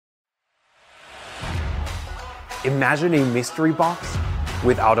Imagine a mystery box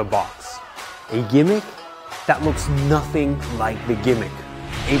without a box. A gimmick that looks nothing like the gimmick.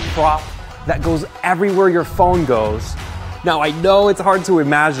 A prop that goes everywhere your phone goes. Now I know it's hard to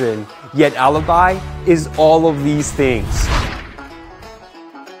imagine, yet Alibi is all of these things.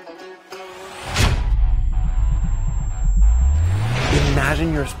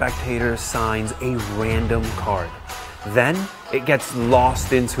 Imagine your spectator signs a random card. Then it gets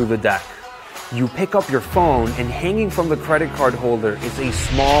lost into the deck. You pick up your phone and hanging from the credit card holder is a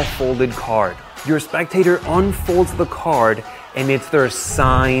small folded card. Your spectator unfolds the card and it's their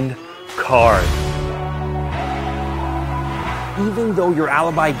signed card. Even though your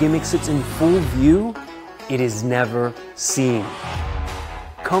Alibi gimmick sits in full view, it is never seen.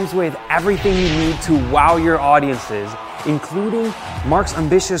 Comes with everything you need to wow your audiences, including Mark's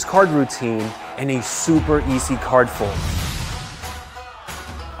ambitious card routine and a super easy card fold.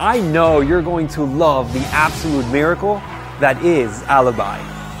 I know you're going to love the absolute miracle that is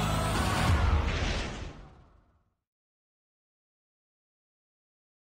Alibi.